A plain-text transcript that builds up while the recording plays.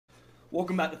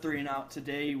Welcome back to Three and Out.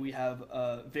 Today we have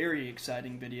a very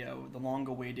exciting video, the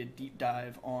long-awaited deep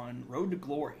dive on Road to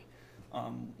Glory.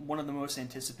 One of the most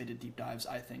anticipated deep dives,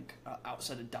 I think,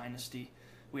 outside of Dynasty.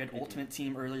 We had Ultimate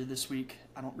Team earlier this week.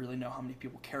 I don't really know how many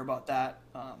people care about that.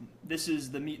 This is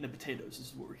the meat and the potatoes. This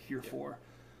is what we're here for.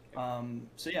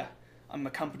 So yeah, I'm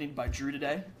accompanied by Drew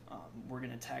today. We're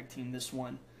going to tag team this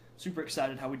one. Super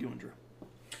excited. How we doing, Drew?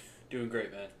 Doing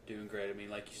great, man. Doing great. I mean,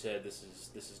 like you said, this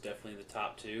is definitely the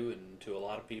top two, and to a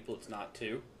lot of people, it's not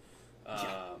two.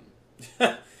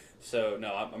 So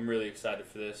no, I'm really excited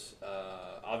for this.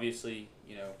 Obviously,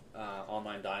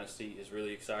 online Dynasty is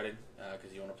really exciting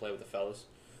because you want to play with the fellas.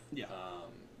 Yeah.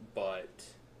 But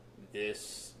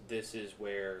this is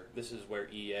where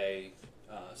EA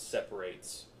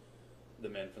separates the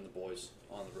men from the boys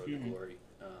on the road to glory,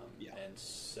 and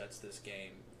sets this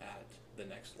game at the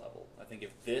next level. I think if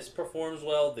this performs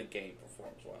well, the game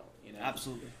performs well.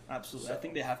 Absolutely. So, I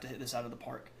think they have to hit this out of the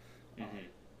park.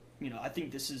 I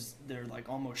think this is their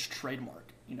almost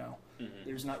trademark.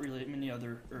 There's not really many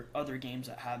other games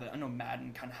that have it. I know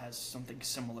Madden kind of has something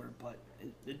similar, but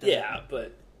it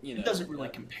doesn't. It doesn't really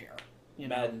compare.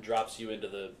 Madden drops you into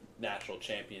the national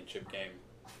championship game.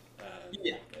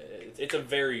 It's a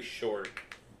very short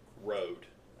road,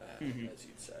 as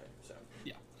you'd say. So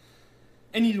yeah.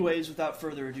 Anyways, without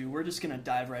further ado, we're just gonna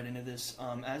dive right into this.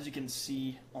 As you can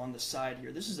see on the side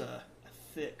here, this is a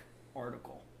thick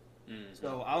article.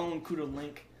 So I'll include a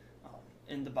link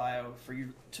in the bio for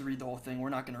you to read the whole thing. We're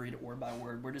not going to read it word by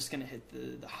word. We're just going to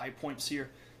hit the high points here,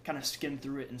 kind of skim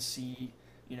through it and see,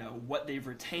 what they've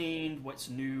retained, what's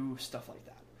new, stuff like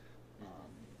that.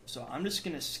 So I'm just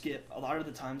going to skip. A lot of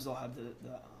the times they'll have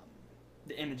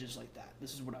the images like that.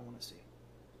 This is what I want to see.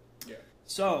 Yeah.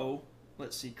 So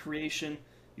let's see. Creation.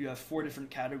 You have 4 different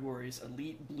categories: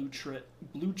 elite, blue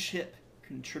chip,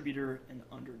 contributor, and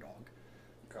underdog.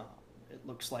 Okay. It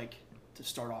looks like to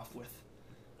start off with.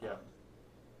 Yeah.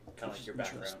 Kind of like your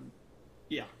background.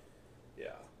 Yeah.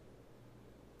 Yeah.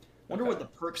 Wonder what the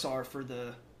perks are for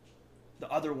the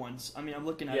other ones. I mean, I'm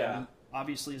looking at it,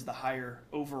 obviously is the higher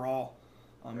overall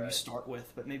you start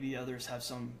with, but maybe the others have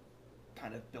some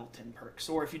kind of built-in perks,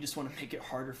 or if you just want to make it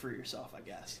harder for yourself, I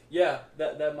guess. Yeah,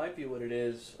 that might be what it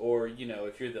is, or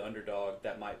if you're the underdog,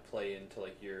 that might play into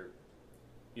your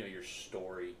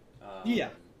story.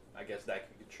 I guess that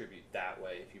could contribute that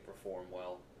way if you perform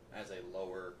well as a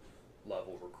lower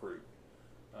level recruit.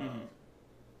 I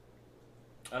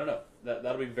don't know.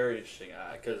 That'll be very interesting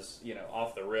because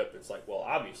off the rip, it's like, well,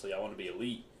 obviously I want to be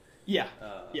elite. Yeah,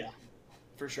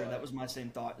 for sure. That was my same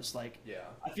thought. It's like,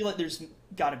 I feel like there's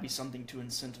got to be something to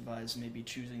incentivize maybe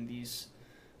choosing these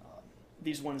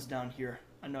ones down here.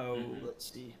 I know.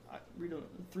 Let's see. I read a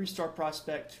 3-star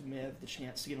prospect who may have the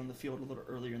chance to get on the field a little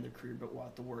earlier in their career, but will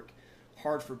have to work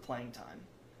hard for playing time.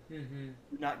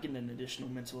 You're not getting an additional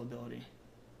mental ability.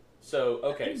 So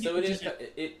it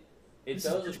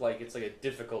does look like it's like a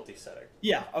difficulty setting.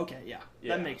 Yeah. Okay. Yeah.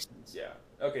 That makes sense. Yeah.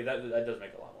 Okay. That does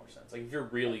make a lot more sense. Like if you're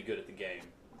really good at the game,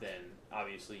 then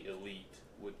obviously elite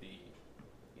would be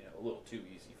a little too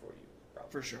easy for you.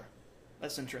 Probably. For sure.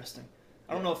 That's interesting.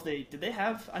 I don't know if did they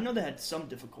have. I know they had some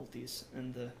difficulties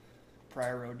in the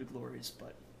prior Road to Glories,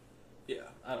 but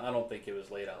yeah, I don't think it was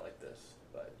laid out like this.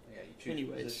 But yeah, you choose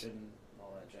your position,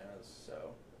 all that jazz.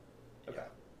 So okay.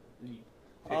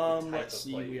 Let's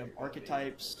see. We have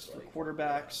archetypes for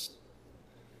quarterbacks.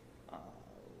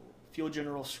 Field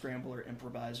general, scrambler,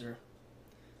 improviser.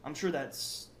 I'm sure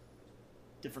that's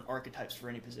different archetypes for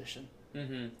any position.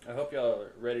 I hope y'all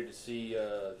are ready to see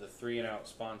the 3 and Out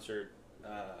sponsored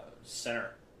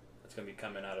center that's going to be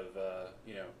coming out of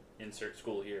insert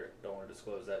school here. Don't want to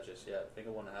disclose that just yet. I think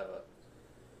I want to have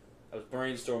I was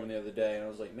brainstorming the other day, and I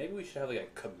was like, maybe we should have a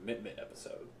commitment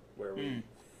episode where we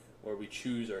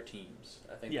choose our teams.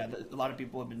 I think a lot of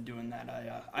people have been doing that.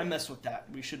 I mess with that.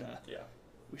 We should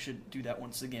we should do that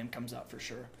once the game comes out for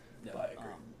sure. Yeah, but, I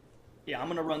agree. I'm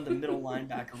gonna run the middle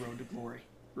linebacker Road to Glory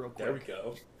real quick. There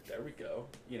we go.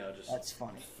 Just that's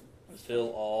funny. Fill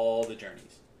all the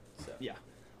journeys. So. Yeah,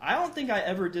 I don't think I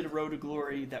ever did a Road to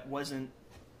Glory that wasn't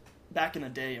back in the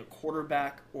day a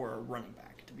quarterback or a running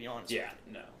back. To be honest. Yeah.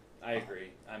 No. I agree.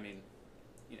 I mean,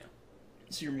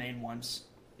 it's your main ones.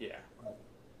 Yeah.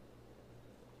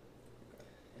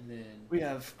 And then we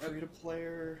have create a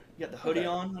player. You got the hoodie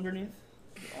on underneath,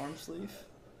 the arm sleeve.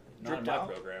 Not in my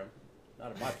program.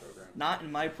 Not in my program. Not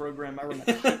in my program. I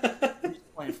remember I'm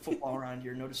just playing football around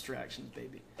here. No distractions,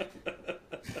 baby.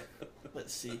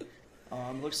 Let's see.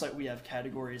 Looks like we have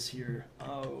categories here.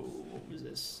 Oh, what was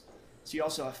this? So you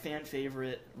also have fan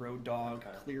favorite, road dog,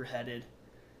 clear-headed.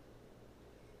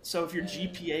 So if your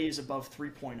GPA is above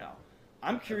 3.0,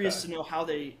 I'm curious to know how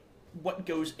they what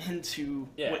goes into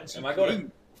what Am I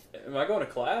going to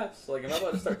class? Like, am I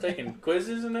about to start taking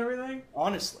quizzes and everything?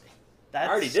 Honestly, I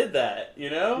already did that.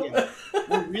 Yeah,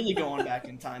 we're really going back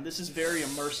in time. This is very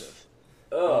immersive.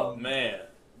 Oh man,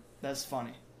 that's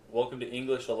funny. Welcome to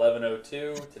English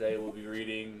 1102. Today we'll be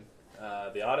reading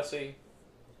the Odyssey.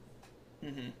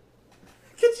 Mm-hmm.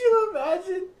 Could you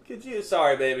imagine?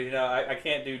 Sorry, baby. No, I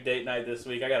can't do date night this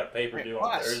week. I got a paper due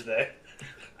on Thursday.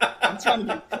 I'm trying to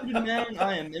get recruited, man.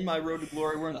 I am in my road to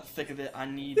glory. We're in the thick of it. I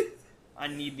need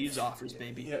these offers,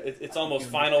 baby. Yeah, it's almost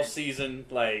final season.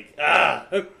 Like,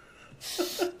 Gotta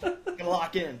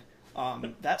lock in.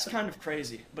 That's kind of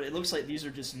crazy, but it looks like these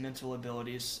are just mental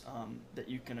abilities that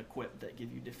you can equip that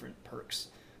give you different perks,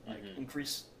 like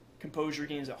increase composure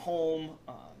gains at home,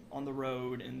 on the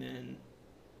road, and then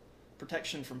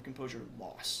protection from composure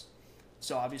loss.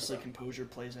 So obviously composure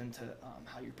plays into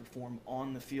how you perform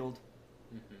on the field.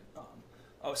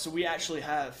 So we actually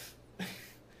have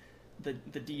the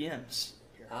DMs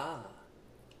here.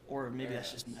 Or maybe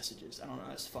that's just messages. I don't know.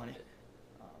 That's funny.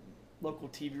 Local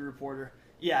TV reporter.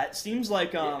 Yeah, it seems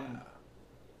like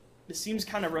it seems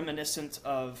kind of reminiscent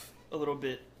of a little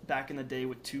bit back in the day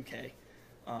with 2K.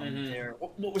 There,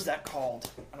 what was that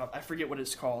called? I forget what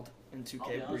it's called in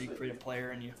 2K, where you create a player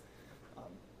and you.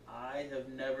 I have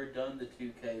never done the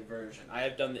 2K version. I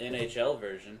have done the NHL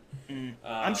version.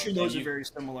 I'm sure those are very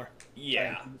similar.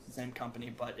 Yeah, it's the same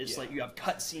company, but it's like you have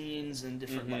cutscenes and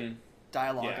different like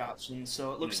dialogue options.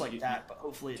 So it looks like that, but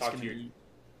hopefully it's going to be.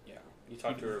 You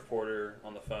talk to a reporter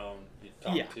on the phone. You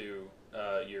talk to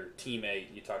your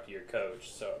teammate. You talk to your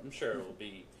coach. So I'm sure it will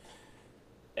be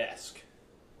esque.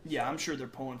 Yeah, I'm sure they're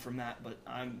pulling from that, but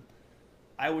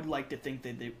I would like to think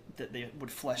that they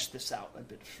would flesh this out a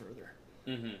bit further.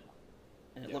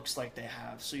 And it looks like they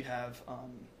have. So you have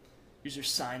here's your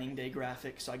signing day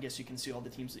graphic. So I guess you can see all the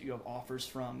teams that you have offers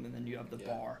from, and then you have the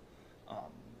bar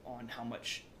on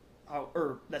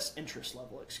that's interest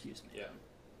level. Excuse me. Yeah.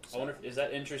 So, I wonder is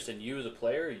that interest in you as a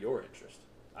player or your interest?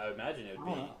 I would imagine it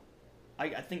would be.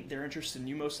 I think they're interested in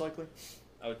you most likely.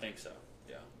 I would think so.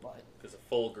 Yeah. But because a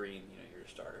full green, you're a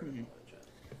starter.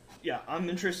 Yeah, I'm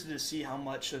interested to see how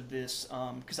much of this,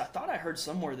 because I thought I heard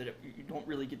somewhere that you don't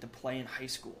really get to play in high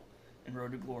school in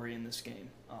Road to Glory in this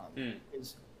game.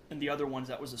 And the other ones,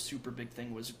 that was a super big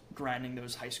thing, was grinding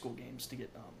those high school games to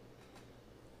get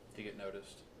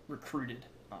noticed, recruited.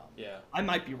 Yeah, I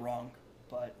might be wrong,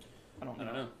 but I don't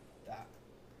know that.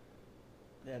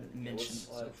 They haven't mentioned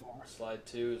so far. Slide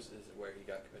 2 is where he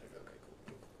got committed. Okay,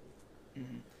 cool.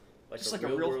 Like just like a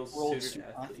real world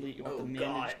student athlete. You want to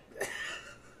manage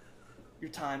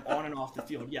your time on and off the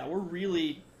field. Yeah, we're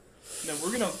really.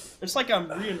 It's like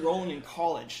I'm re-enrolling in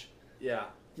college. Yeah.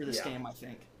 For this game, I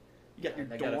think. You got your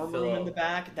dorm room in the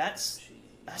back. That's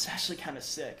actually kind of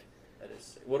sick. That is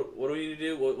sick. What do we need to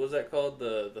do? What was that called?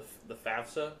 The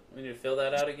FAFSA? We need to fill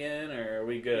that out again, or are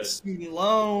we good? Get student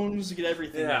loans, get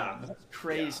everything. Yeah. That's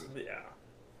crazy. Yeah.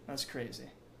 That's crazy.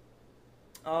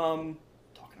 Talking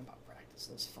about practice,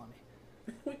 that's funny.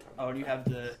 And you have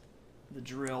the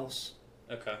drills.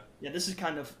 Okay. Yeah, this is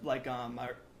kind of like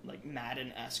like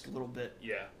Madden-esque a little bit.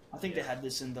 Yeah. I think they had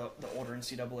this in the older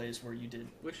NCAAs where you did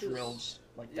drills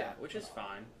like that. Which is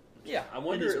fine. Yeah. I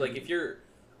wonder, like, if you're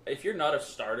not a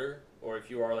starter, or if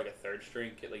you are like a third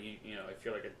string kid, like if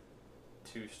you're like a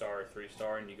 2-star or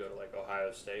 3-star and you go to like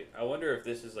Ohio State, I wonder if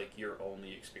this is like your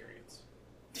only experience.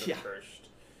 The first,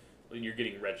 when you're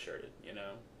getting redshirted,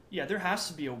 Yeah, there has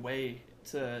to be a way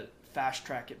to fast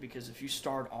track it, because if you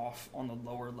start off on the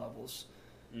lower levels,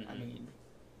 I mean,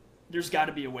 there's got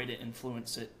to be a way to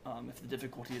influence it if the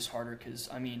difficulty is harder. Because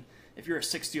I mean, if you're a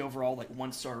 60 overall, like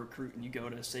 1-star recruit, and you go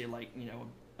to say like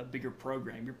a bigger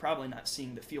program, you're probably not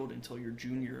seeing the field until your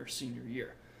junior or senior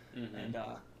year. And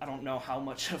I don't know how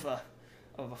much of a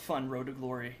fun Road to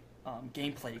Glory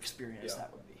gameplay experience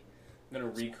that would be. I'm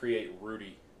gonna recreate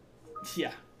Rudy.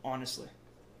 Yeah, honestly.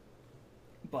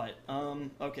 But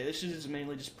okay, this is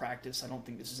mainly just practice. I don't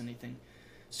think this is anything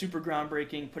super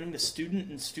groundbreaking. Putting the student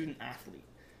and student athlete.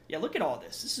 Yeah, look at all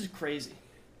this. This is crazy.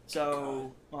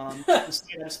 So, you got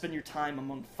to spend your time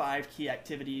among 5 key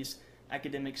activities: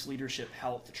 academics, leadership,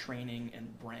 health, training,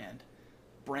 and brand.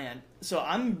 So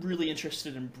I'm really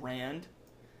interested in brand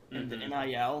and the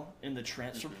NIL in the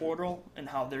transfer portal, and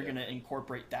how they're going to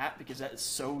incorporate that, because that is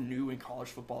so new in college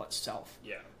football itself.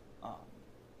 Yeah.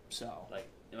 So, like,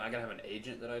 am I going to have an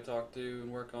agent that I talk to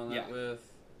and work on that with?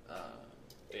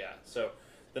 So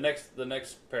the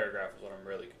next paragraph is what I'm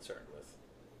really concerned with.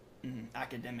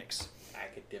 Academics.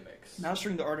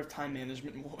 Mastering the art of time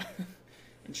management will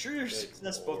ensure your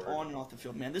success both on and off the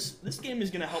field. Man, this game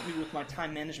is going to help me with my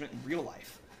time management in real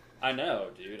life. I know,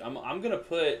 dude. I'm gonna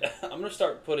put I'm gonna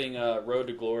start putting Road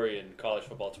to Glory and College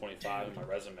Football 25 in my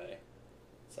resume.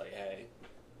 It's like, hey,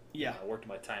 Yeah. I worked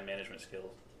my time management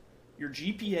skills. Your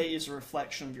GPA is a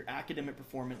reflection of your academic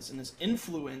performance and is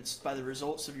influenced by the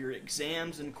results of your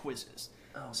exams and quizzes.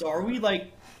 Oh, so are we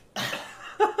like...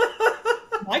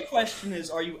 My question is,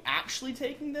 are you actually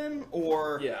taking them,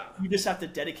 or you just have to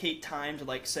dedicate time to,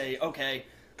 like, say, okay,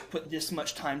 put this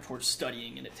much time towards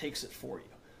studying, and it takes it for you?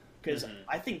 Because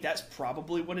I think that's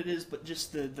probably what it is, but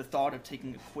just the thought of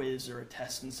taking a quiz or a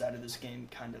test inside of this game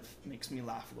kind of makes me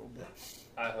laugh a little bit.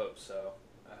 I hope so.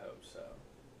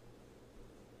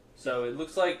 So it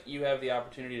looks like you have the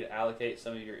opportunity to allocate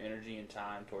some of your energy and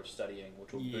time towards studying,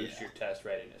 which will boost your test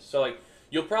readiness. So, like,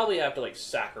 you'll probably have to, like,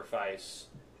 sacrifice...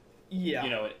 Yeah. You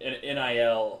know, an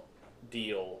NIL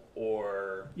deal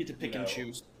or... You get to pick and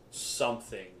choose.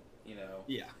 Something, you know.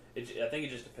 Yeah. I think it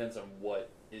just depends on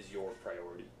what is your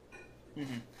priority.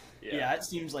 Mm-hmm. Yeah, it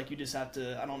seems like you just have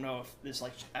to... I don't know if there's,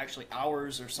 like, actually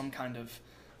hours or some kind of,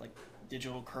 like,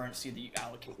 digital currency that you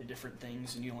allocate to different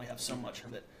things and you only have so much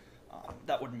of it.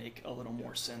 That would make a little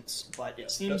more sense. But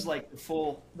it seems like the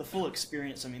full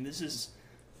experience, I mean, this is...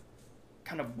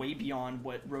 kind of way beyond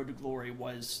what Road to Glory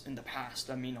was in the past.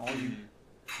 I mean,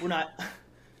 we're not,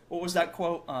 what was that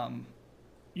quote?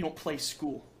 You don't play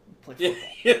school, you play football.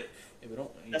 Yeah, we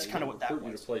don't, that's kind of what that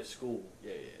was. To play school.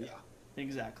 Yeah,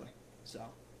 exactly. So,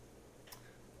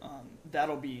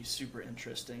 that'll be super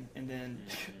interesting. And then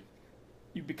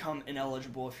you become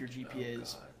ineligible if your GPA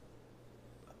is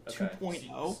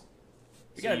 2.0.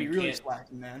 You gotta be really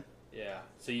slacking, man. Yeah,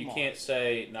 so you can't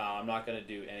say, no, I'm not going to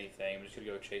do anything. I'm just going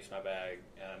to go chase my bag,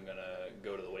 and I'm going to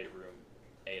go to the weight room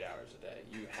 8 hours a day.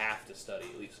 You have to study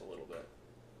at least a little bit.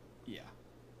 Yeah.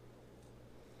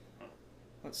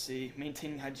 Let's see.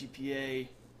 Maintaining high GPA,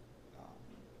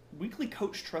 weekly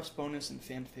coach trust bonus, and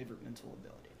fan favorite mental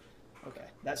ability. Okay,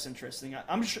 that's interesting.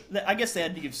 I'm sure. I guess they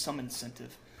had to give some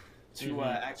incentive to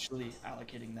actually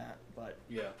allocating that. But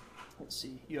let's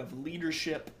see. You have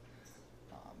leadership.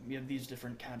 You have these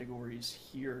different categories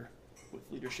here with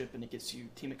leadership, and it gets you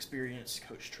team experience,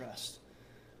 coach trust,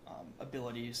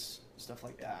 abilities, stuff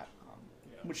like that,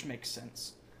 which makes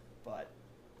sense.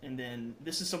 And then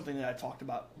this is something that I talked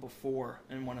about before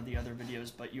in one of the other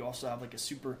videos, but you also have like a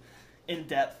super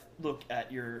in-depth look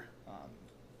at your,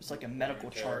 it's like a medical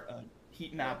chart, a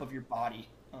heat map of your body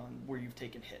where you've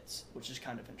taken hits, which is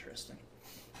kind of interesting.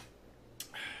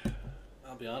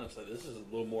 I'll be honest, like, this is a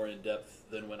little more in-depth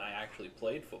than when I actually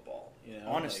played football. You know,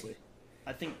 honestly,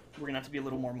 I think we're going to have to be a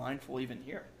little more mindful even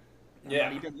here.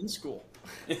 Not even in school.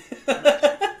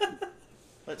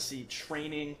 Let's see,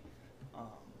 training.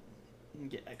 You can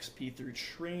get XP through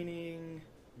training.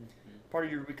 Part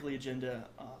of your weekly agenda,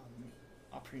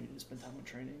 opportunity to spend time on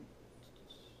training.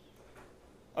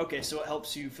 Okay, so it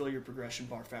helps you fill your progression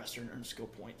bar faster and earn skill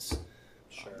points.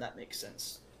 Sure. That makes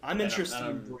sense. I'm interested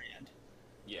in brand.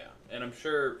 Yeah, and I'm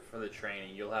sure for the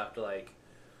training, you'll have to, like,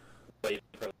 weigh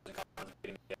the pros and cons of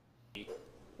getting the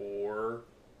or,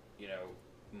 you know,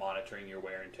 monitoring your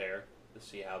wear and tear to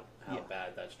see how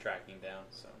bad that's tracking down.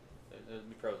 So there'll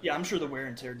be pros. Yeah, I'm sure the wear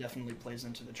and tear definitely plays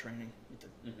into the training. You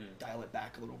have to dial it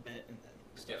back a little bit and then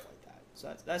stuff like that.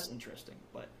 So that's interesting.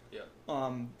 But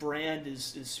brand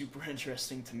is super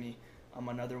interesting to me.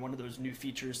 Another one of those new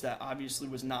features that obviously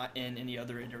was not in any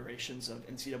other iterations of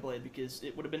NCAA because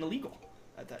it would have been illegal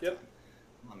at that time.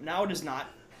 Now it is not.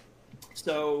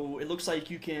 So it looks like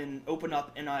you can open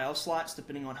up NIL slots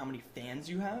depending on how many fans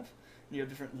you have. And you have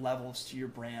different levels to your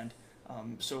brand.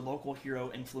 So local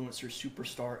hero, influencer,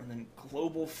 superstar, and then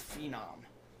global phenom.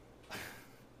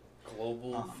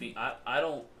 Global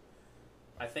phenom.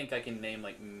 I think I can name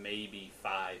like maybe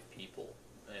 5 people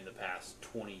in the past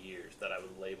 20 years that I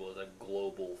would label as a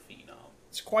global phenom.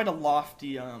 It's quite a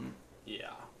lofty a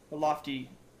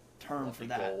lofty term for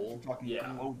that.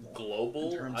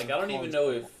 Global. Like I don't even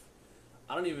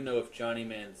know if Johnny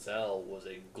Manziel was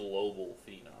a global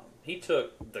phenom. He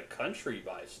took the country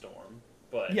by storm,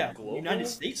 but global? United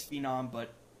States phenom,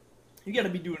 but you got to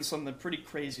be doing something pretty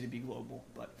crazy to be global.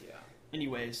 But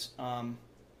anyways,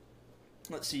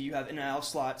 let's see. You have NIL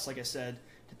slots, like I said,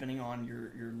 depending on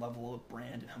your level of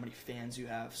brand and how many fans you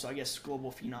have. So I guess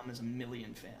global phenom is 1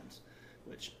 million fans,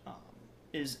 which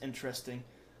is interesting.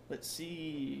 Let's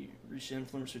see, reach the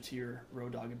influencer tier,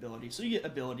 road dog ability. So you get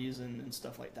abilities and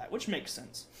stuff like that, which makes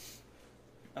sense.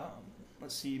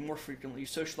 Let's see, more frequently, you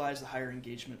socialize, the higher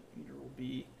engagement meter will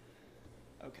be.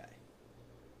 Okay.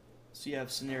 So you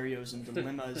have scenarios and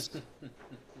dilemmas.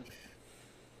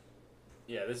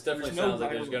 Yeah, this definitely sounds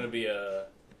like there's going to be an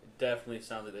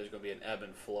ebb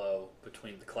and flow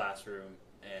between the classroom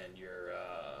and your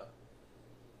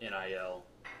NIL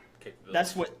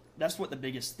capabilities. That's what the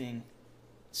biggest thing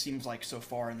seems like so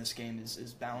far in this game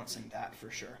is balancing that for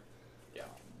sure. Yeah.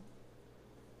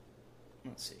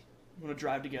 Let's see. I'm gonna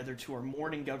drive together to our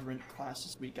morning government class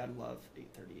this week. I love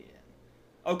 8:30 a.m.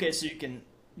 Okay, so you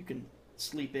can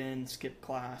sleep in, skip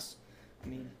class. I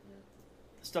mean,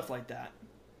 stuff like that.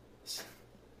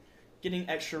 Getting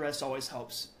extra rest always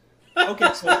helps.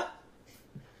 Okay, so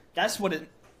that's what it.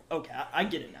 Okay, I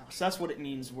get it now. So that's what it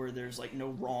means where there's like no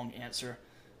wrong answer,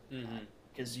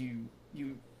 because you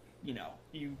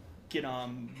get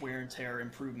wear and tear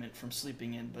improvement from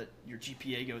sleeping in, but your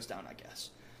GPA goes down, I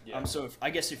guess. Yeah. So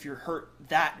if you're hurt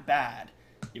that bad,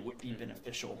 it would be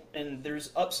beneficial. And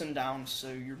there's ups and downs.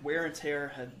 So your wear and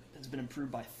tear has been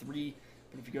improved by 3,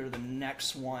 but if you go to the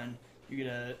next one, you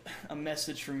get a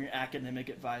message from your academic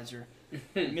advisor.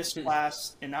 You missed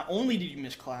class, and not only did you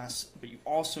miss class, but you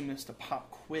also missed a pop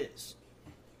quiz.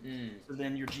 So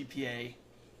then your GPA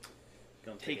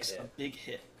takes a big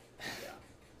hit. Yeah.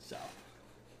 So,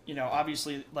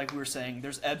 obviously, like we were saying,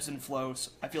 there's ebbs and flows.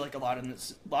 I feel like a lot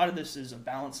of this is a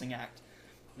balancing act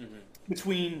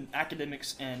between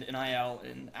academics and NIL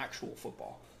and actual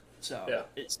football. So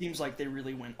it seems like they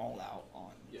really went all out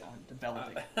on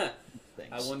developing things.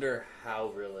 I wonder how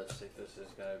realistic this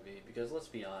is going to be, because let's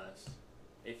be honest,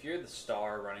 if you're the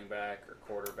star running back or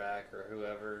quarterback or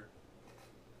whoever,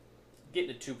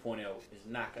 getting to 2.0 is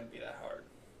not going to be that hard.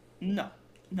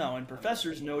 No, and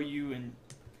professors know you, and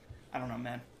I don't know,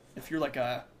 man. If you're like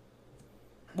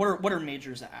what are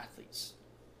majors of athletes?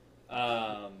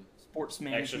 Sports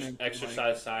management,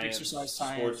 exercise science,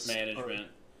 sports management.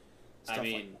 I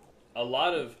mean, a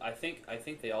lot of I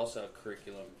think they also have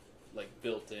curriculum like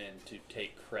built in to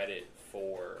take credit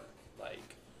for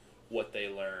like what they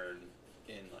learn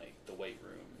in like the weight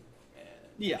room and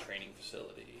the training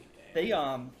facility.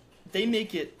 And they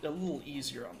make it a little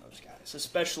easier on those guys,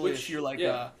 especially if you're like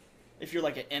an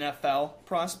NFL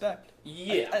prospect.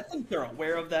 Yeah, I think they're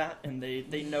aware of that, and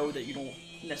they know that you don't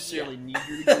necessarily need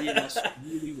your degree unless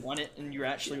you really want it, and you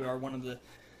actually are one of the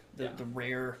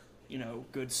rare,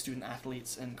 good student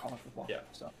athletes in college football. Yeah.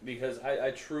 So because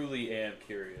I truly am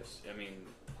curious. I mean,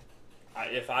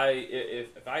 if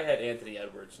I had Anthony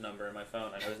Edwards' number in my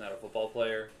phone, I know he's not a football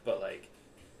player, but like,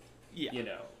 he's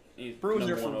Bro's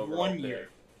there number for overall 1 year.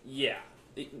 Yeah,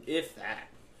 if that.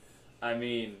 I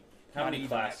mean, how many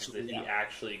classes did he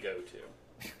actually go to?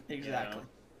 Exactly.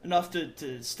 Enough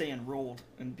to stay enrolled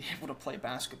and be able to play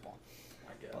basketball.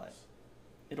 I guess. But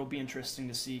it'll be interesting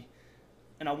to see.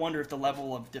 And I wonder if the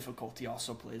level of difficulty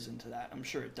also plays into that. I'm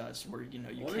sure it does, where you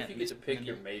I wonder can't. If you get to pick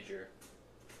your major.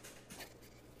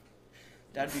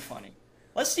 That'd be funny.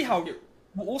 Let's see how.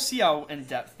 We'll see how in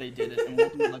depth they did it, and we'll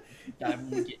do like a deep dive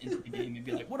when we get into the game and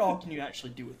be like, what all can you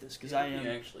actually do with this? Because I am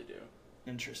actually do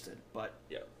interested. But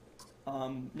yeah.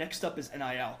 Next up is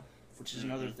NIL, which is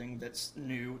another thing that's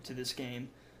new to this game.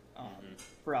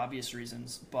 For obvious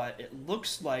reasons, but it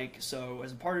looks like, so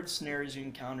as a part of the scenarios you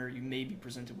encounter, you may be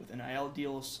presented with NIL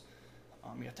deals.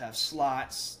 You have to have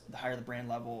slots. The higher the brand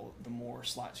level, the more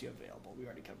slots you have available. We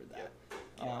already covered that.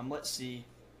 Yeah. Let's see.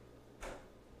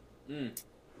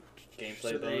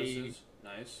 Gameplay bonuses,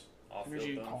 nice.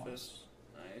 Off-field benefits,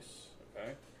 nice.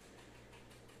 Okay.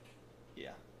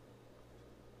 Yeah.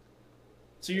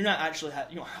 So you're not actually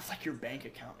you don't have like your bank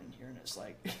account in here, and it's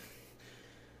like.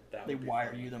 They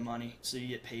wire you the money, so you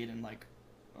get paid in like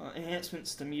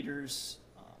enhancements to meters,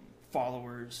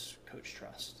 followers, coach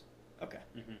trust. Okay,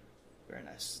 very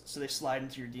nice. So they slide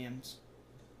into your DMs.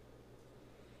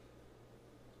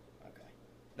 Okay,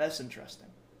 that's interesting.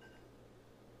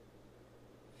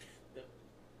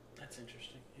 That's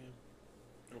interesting. Yeah,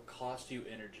 it'll cost you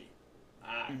energy.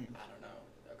 I don't know.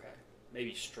 Okay,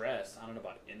 maybe stress. I don't know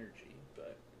about energy,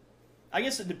 but I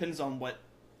guess it depends on what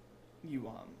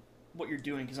you're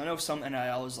doing, because I know some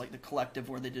NIL is like the collective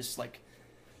where they just like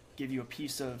give you a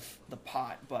piece of the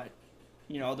pot, but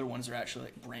other ones are actually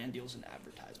like brand deals and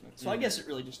advertisements. So I guess it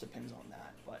really just depends on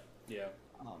that. But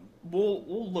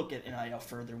we'll look at NIL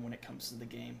further when it comes to the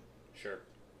game. Sure,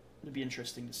 it'll be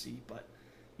interesting to see. But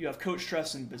you have coach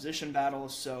trust and position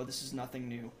battles, so this is nothing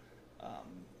new.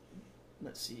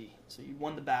 Let's see. So you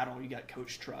won the battle, you got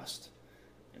coach trust,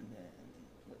 and then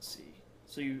let's see.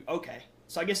 So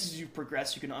So I guess as you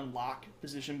progress, you can unlock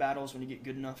position battles when you get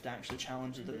good enough to actually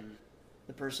challenge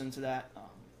the person to that.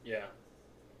 Yeah.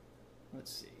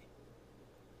 Let's see.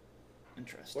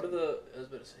 Interesting. I was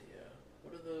about to say,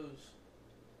 What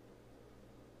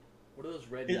are those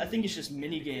red? I think it's just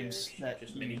mini games that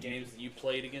you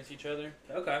played against each other.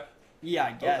 Okay. Yeah,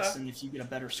 I guess. Okay. And if you get a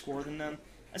better score than them,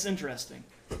 that's interesting.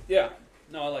 Yeah.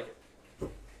 No, I like it.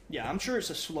 Yeah, I'm sure it's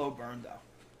a slow burn though.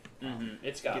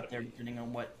 It's got to get there depending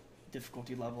on what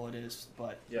difficulty level it is,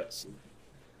 but Yep.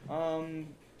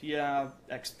 yeah,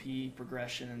 XP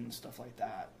progression, stuff like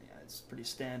that. Yeah, it's pretty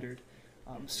standard.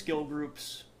 Skill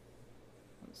groups.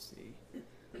 Let's see.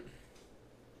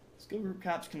 Skill group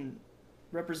caps can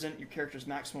represent your character's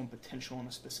maximum potential in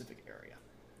a specific area.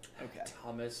 Okay.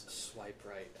 Thomas Swipe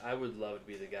Right. I would love to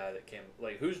be the guy that came.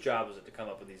 Like, whose job was it to come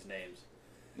up with these names?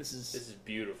 This is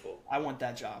beautiful. I want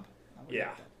that job.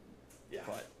 Yeah. Yeah.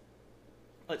 But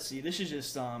let's see. This is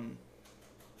just a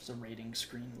rating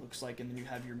screen. It looks like, and then you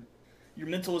have your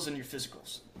mentals and your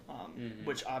physicals,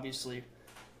 which obviously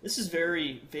this is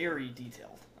very, very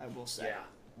detailed. I will say.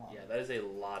 Yeah. That is a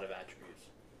lot of attributes.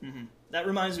 That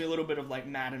reminds me a little bit of like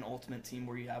Madden Ultimate Team,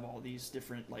 where you have all these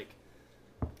different like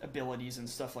abilities and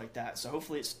stuff like that. So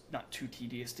hopefully it's not too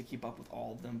tedious to keep up with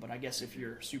all of them. But I guess if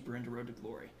you're super into Road to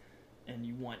Glory and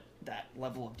you want that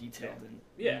level of detail, then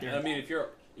I mean, if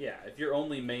you're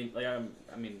only main, like, I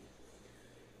mean,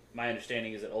 my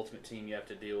understanding is that Ultimate Team you have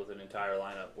to deal with an entire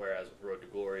lineup, whereas with Road to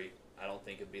Glory, I don't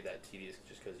think it'd be that tedious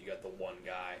just because you got the one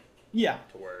guy.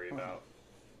 To worry about.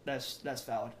 That's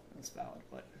valid. That's valid.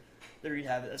 But there you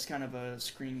have it. That's kind of a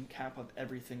screen cap of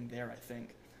everything there, I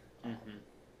think.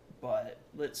 But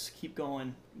let's keep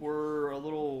going.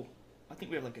 I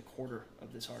think we have like a quarter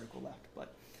of this article left.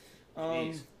 But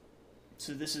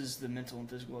so this is the mental and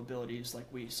physical abilities like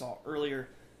we saw earlier.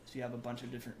 So you have a bunch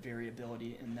of different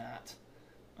variability in that.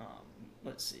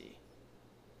 Let's see.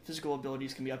 Physical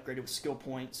abilities can be upgraded with skill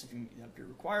points if you have your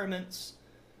requirements.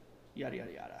 Yada,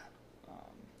 yada, yada.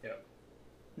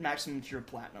 Maximum tier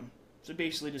platinum. So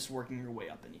basically just working your way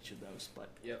up in each of those. But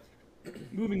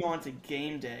moving on to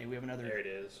game day, we have another there it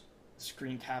is.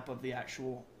 Screen cap of the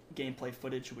actual gameplay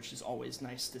footage, which is always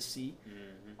nice to see.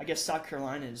 I guess South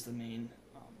Carolina is the main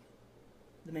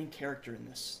character in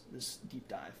this deep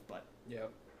dive. But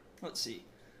let's see.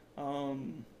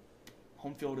 Home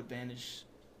field advantage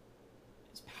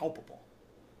is palpable.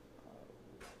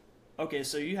 Okay,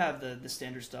 so you have the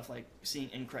standard stuff like seeing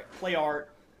incorrect play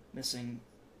art, missing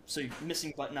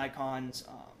button icons.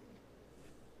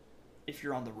 If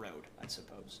you're on the road, I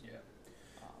suppose.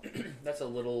 That's a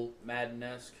little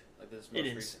Madden-esque, like this most It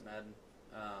is. recent Madden,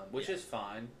 which is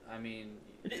fine. I mean,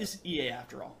 it is EA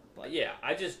after all. But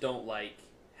I just don't like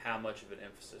how much of an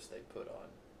emphasis they put on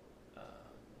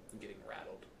getting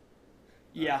rattled.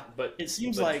 But it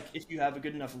seems like if you have a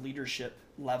good enough leadership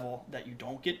level that you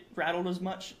don't get rattled as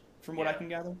much, from what I can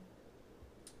gather.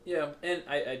 Yeah, and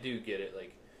I do get it.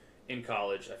 Like, in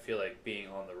college, I feel like being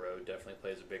on the road definitely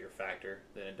plays a bigger factor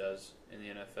than it does in the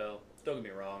NFL. Don't get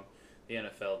me wrong, the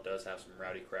NFL does have some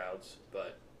rowdy crowds,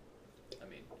 but, I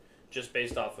mean, just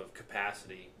based off of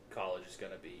capacity, college is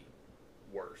going to be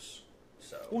worse.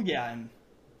 So. Well, yeah, and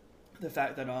the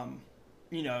fact that, in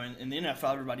the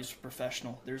NFL, everybody's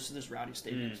professional. There's rowdy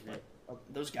stadiums, but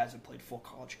those guys have played full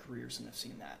college careers and have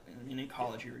seen that. And, I mean, in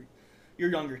college, you're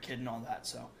a younger kid and all that,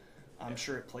 so I'm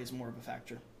sure it plays more of a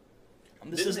factor.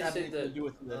 This doesn't have anything to do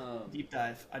with the deep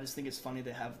dive. I just think it's funny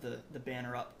they have the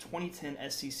banner up. 2010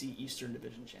 SEC Eastern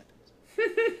Division Champions.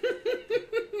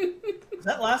 Was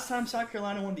that last time South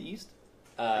Carolina won the East?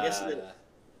 I guess it is.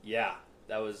 Yeah,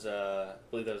 that was. I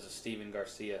believe that was a Steven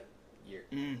Garcia year.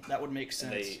 That would make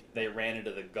sense. And they ran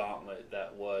into the gauntlet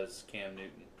that was Cam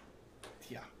Newton.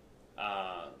 Yeah.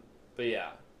 But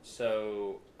yeah,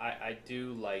 so I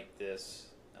do like this.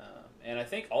 And I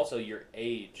think also your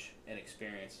age and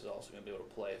experience is also going to be able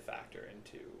to play a factor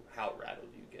into how rattled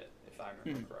you get, if I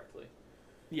remember correctly.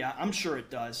 Yeah, I'm sure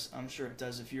it does.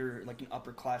 If you're like an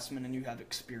upperclassman and you have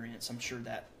experience, I'm sure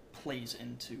that plays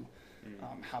into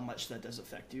how much that does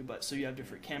affect you. But so you have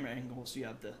different camera angles. You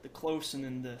have the close and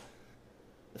then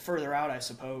the further out, I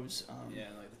suppose.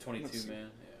 Like the 22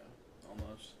 man. Yeah,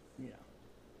 almost. Yeah.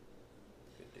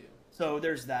 Good deal. So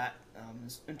there's that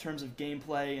in terms of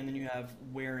gameplay, and then you have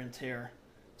wear and tear.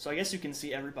 So I guess you can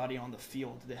see everybody on the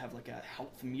field. They have like a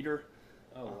health meter.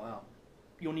 Oh, wow.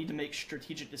 You'll need to make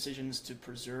strategic decisions to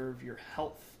preserve your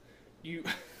health. Do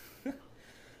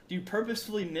you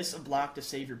purposefully miss a block to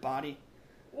save your body?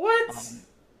 What?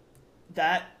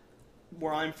 That,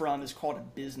 where I'm from, is called a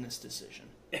business decision.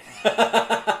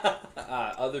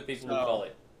 Other people would call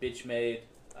it bitch made.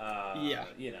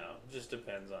 Just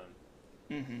depends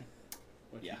on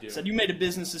what you do. So you made a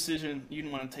business decision. You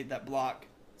didn't want to take that block,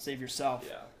 save yourself.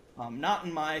 Yeah. Not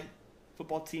in my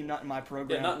football team, not in my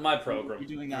program. Yeah, not in my program. You're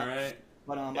doing that. All right.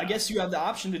 But I guess you have the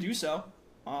option to do so.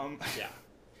 Yeah.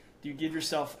 Do you give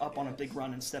yourself up on a big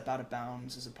run and step out of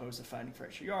bounds as opposed to fighting for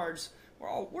extra yards?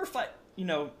 We're fight. I don't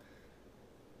know.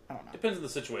 Depends on the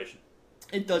situation.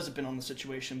 It does depend on the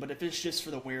situation, but if it's just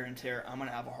for the wear and tear, I'm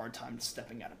gonna have a hard time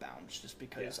stepping out of bounds just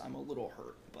because I'm a little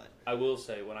hurt. But I will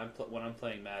say when I'm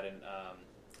playing Madden,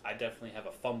 I definitely have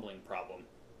a fumbling problem.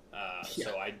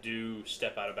 So I do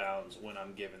step out of bounds when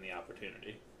I'm given the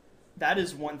opportunity. That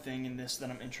is one thing in this that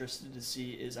I'm interested to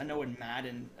see is I know in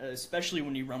Madden, especially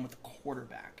when you run with a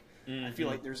quarterback, I feel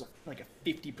like there's a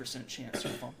 50% chance you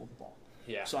fumble the ball.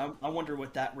 Yeah. So I wonder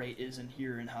what that rate is in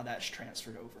here and how that's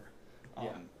transferred over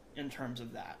in terms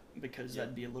of that, because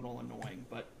that'd be a little annoying.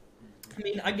 But, I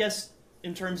mean, I guess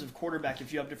in terms of quarterback,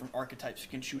 if you have different archetypes, you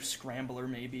can choose scrambler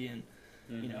maybe, and,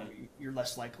 you know, you're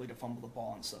less likely to fumble the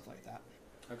ball and stuff like that.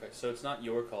 Okay, so it's not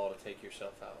your call to take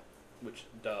yourself out, which,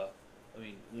 duh. I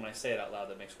mean, when I say it out loud,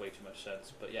 that makes way too much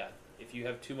sense. But yeah, if you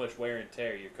have too much wear and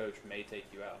tear, your coach may take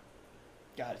you out.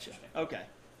 Gotcha. Okay.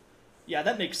 Yeah,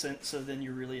 that makes sense. So then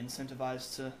you're really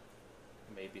incentivized to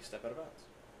maybe step out of bounds.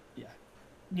 Yeah.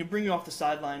 You bring you off the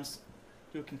sidelines,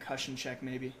 do a concussion check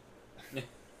maybe.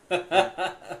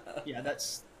 Yeah,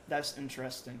 that's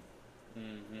interesting.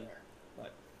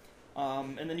 But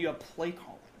and then you have play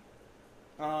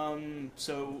calling.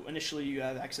 So initially you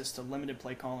have access to limited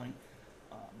play calling.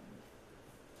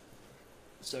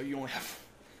 So you only have.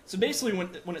 So basically,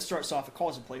 when it starts off, it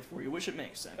calls a play for you, which it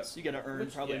makes sense. You got to earn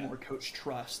probably more coach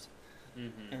trust,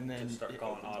 and then to start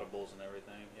calling audibles and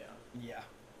everything. Yeah,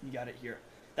 you got it here.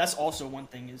 That's also one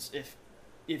thing is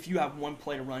if you have one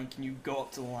play to run, can you go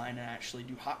up to the line and actually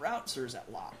do hot routes, or is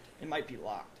that locked? It might be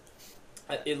locked.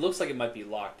 It looks like it might be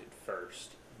locked at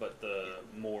first, but the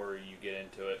more you get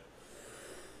into it,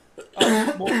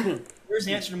 here's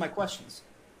the answer to my questions.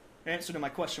 The answer to my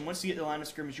question: once you get to the line of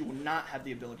scrimmage, you will not have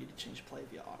the ability to change play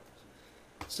via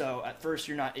audibles. So at first,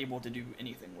 you're not able to do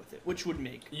anything with it, which would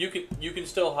make you can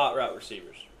still hot route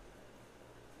receivers.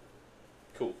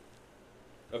 Cool.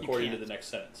 According to the next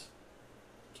sentence.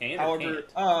 However,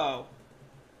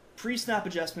 pre-snap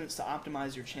adjustments to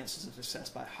optimize your chances of success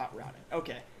by hot routing.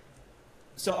 Okay.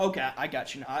 So, I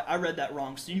got you now. I read that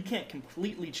wrong. So you can't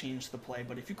completely change the play,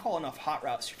 but if you call enough hot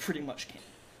routes, you pretty much can.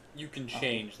 You can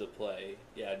change the play.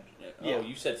 Yeah. Oh,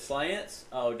 you said slants?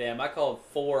 Oh, damn. I called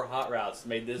 4 hot routes,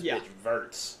 made this bitch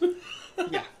verts.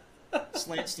 Yeah.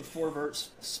 Slants to 4 verts,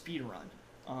 speed run.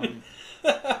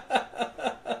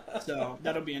 So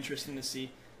that'll be interesting to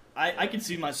see. I can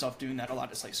see myself doing that a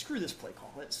lot. It's like, screw this play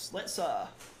call. Let's but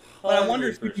I wonder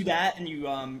if you do that and you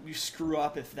screw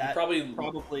up, if that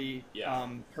probably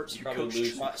hurts your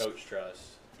coach trust. Coach trust.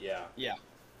 Yeah. Yeah.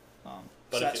 But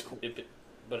so that's cool.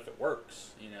 But if it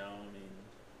works, I mean.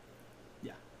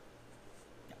 Yeah.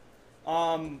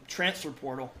 Transfer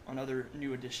portal, another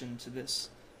new addition to this.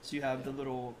 So you have the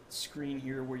little screen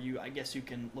here where I guess you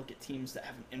can look at teams that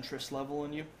have an interest level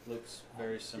in you. Looks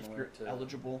very similar to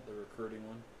eligible. The recruiting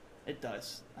one. It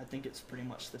does. I think it's pretty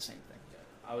much the same thing. Yeah.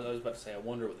 I was about to say, I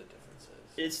wonder what the difference is.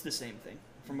 It's the same thing.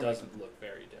 It doesn't look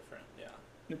very different, yeah.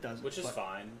 It doesn't. Which is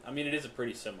fine. I mean, it is a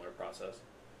pretty similar process.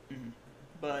 Mm-hmm.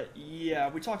 But, yeah,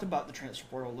 we talked about the transfer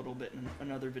portal a little bit in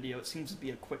another video. It seems to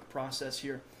be a quick process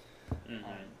here.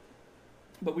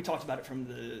 But we talked about it from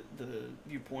the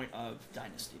viewpoint of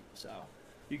Dynasty. So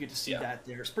you get to see that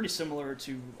there. It's pretty similar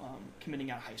to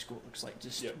committing out of high school, it looks like.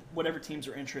 Just whatever teams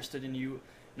are interested in you.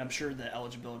 And I'm sure the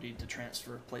eligibility to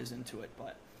transfer plays into it.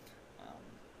 But,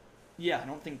 I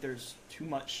don't think there's too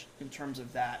much in terms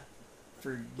of that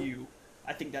for you.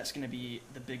 I think that's going to be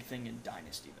the big thing in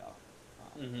Dynasty, though.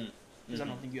 Because I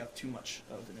don't think you have too much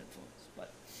of an influence.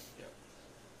 But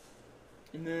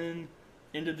and then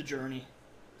end of the journey.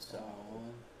 So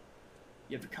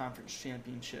you have your conference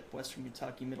championship, Western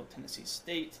Kentucky, Middle Tennessee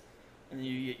State, and then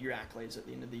you get your accolades at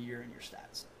the end of the year and your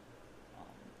stats.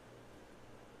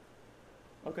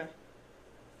 Okay.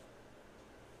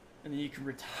 And then you can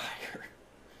retire.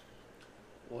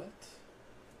 What?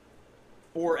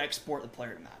 Or export the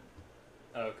player to Madden.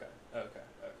 Okay.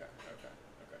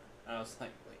 I was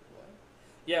like, wait, what?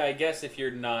 Yeah, I guess if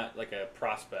you're not like a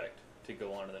prospect to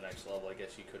go on to the next level, I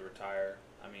guess you could retire.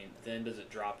 I mean, then does it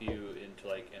drop you into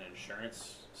like an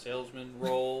insurance salesman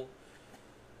role?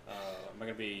 Am I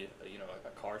gonna be, a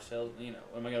car salesman?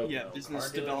 Am I gonna business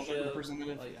development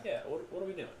representative? What are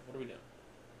we doing?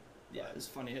 Yeah, it's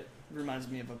funny. It reminds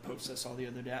me of a post I saw the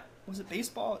other day. Was it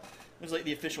baseball? It was like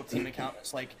the official team account.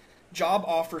 It's like, job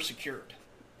offer secured.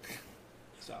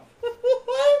 So.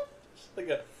 like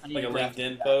a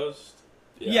LinkedIn post?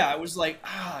 Yeah, it was like,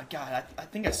 God, I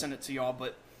think I sent it to y'all,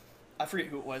 but I forget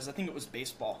who it was. I think it was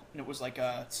baseball. And it was like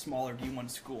a smaller D1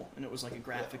 school. And it was like a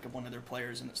graphic of one of their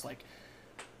players. And it's like,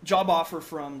 job offer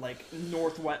from like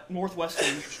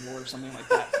Northwestern Mutual or something like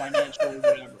that, financial or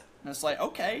whatever. And it's like,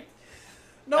 okay.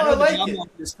 No, I like it.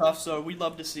 This stuff, so we'd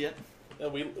love to see it. Yeah,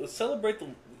 we celebrate the,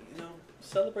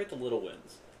 celebrate the little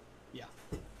wins. Yeah.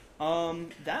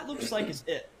 That looks like is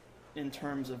it in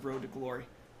terms of Road to Glory.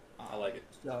 I like it.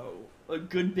 So a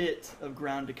good bit of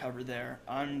ground to cover there.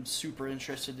 I'm super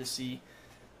interested to see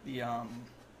the. I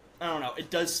don't know. It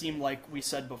does seem like we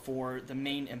said before. The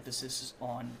main emphasis is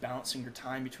on balancing your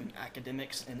time between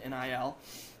academics and NIL.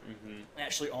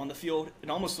 Actually, on the field, it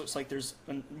almost looks like there's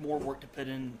more work to put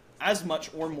in, as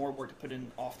much or more work to put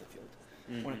in off the field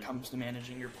when it comes to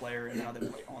managing your player and how they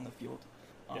play on the field.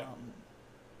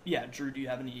 Yeah, Drew, do you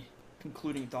have any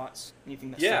concluding thoughts? Anything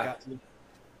that stuck out to you?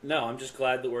 No, I'm just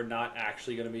glad that we're not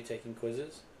actually going to be taking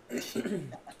quizzes. I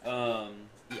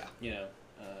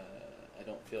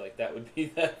don't feel like that would be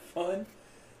that fun,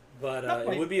 but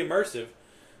it would be immersive.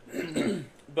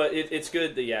 But it's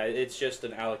good that, it's just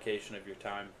an allocation of your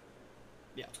time.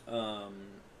 Yeah.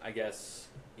 I guess,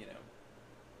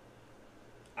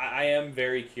 I am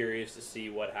very curious to see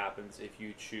what happens if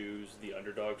you choose the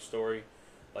underdog story.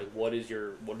 Like, what is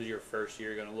your first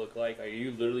year going to look like? Are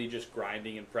you literally just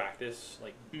grinding in practice,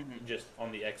 like just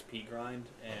on the XP grind?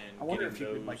 And I wonder if you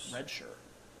would like redshirt.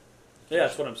 Yeah,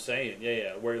 that's what I'm saying.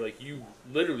 Yeah, where like you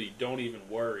literally don't even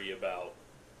worry about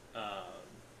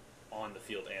on the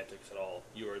field antics at all.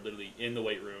 You are literally in the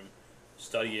weight room,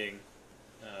 studying,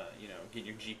 getting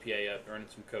your GPA up, earning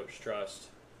some coach trust.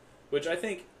 Which I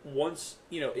think once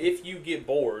if you get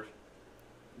bored,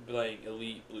 playing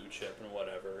elite blue chip and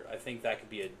whatever, I think that could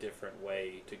be a different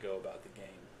way to go about the game.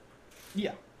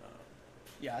 Yeah.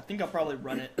 Yeah, I think I'll probably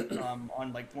run it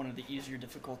on like one of the easier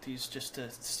difficulties just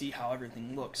to see how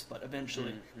everything looks. But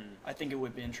eventually, I think it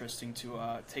would be interesting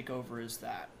to take over as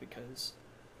that because,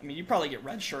 I mean, you probably get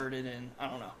redshirted and I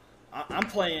don't know. I'm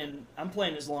playing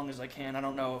as long as I can. I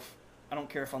don't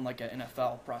care if I'm like an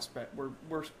NFL prospect. We're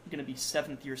gonna be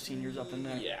 7th year seniors up in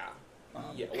there. Yeah.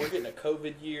 We're getting a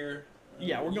COVID year.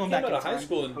 Yeah, we're going back to high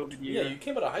school in COVID year. Yeah, you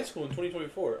came out of high school in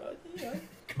 2024.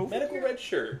 Medical red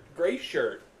shirt, gray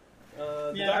shirt.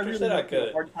 I really said I could.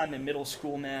 A hard time in middle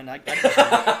school, man. I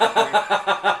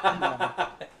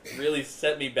really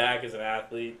set me back as an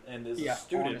athlete and as a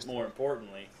student. Honestly. More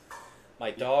importantly,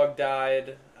 my dog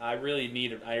died. I really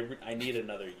need I need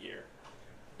another year.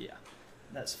 Yeah,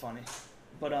 that's funny,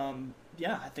 but I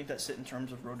think that's it in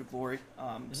terms of Road to Glory.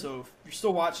 So if you're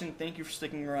still watching, thank you for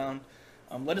sticking around.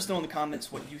 Let us know in the comments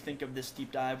what you think of this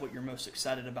deep dive, what you're most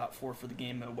excited about for the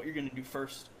game mode, what you're going to do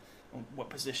first, what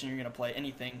position you're going to play,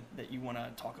 anything that you want to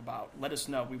talk about. Let us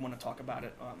know. We want to talk about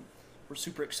it. We're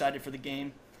super excited for the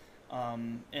game.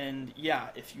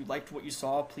 If you liked what you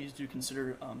saw, please do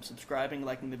consider subscribing,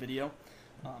 liking the video,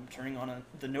 turning on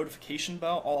the notification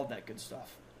bell, all of that good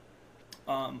stuff.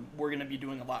 We're going to be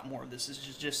doing a lot more of this. This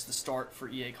is just the start for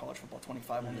EA College Football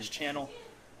 25 on this channel.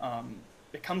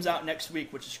 It comes out next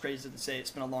week, which is crazy to say.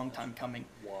 It's been a long time coming.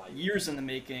 Years in the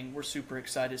making. We're super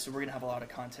excited, so we're going to have a lot of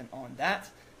content on that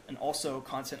and also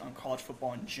content on college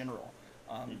football in general.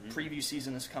 Preview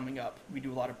season is coming up. We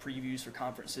do a lot of previews for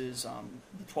conferences.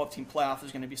 The 12-team playoff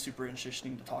is going to be super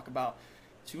interesting to talk about.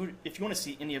 So if you want to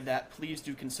see any of that, please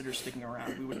do consider sticking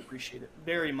around. We would appreciate it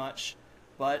very much.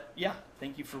 But,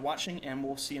 thank you for watching, and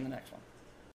we'll see you in the next one.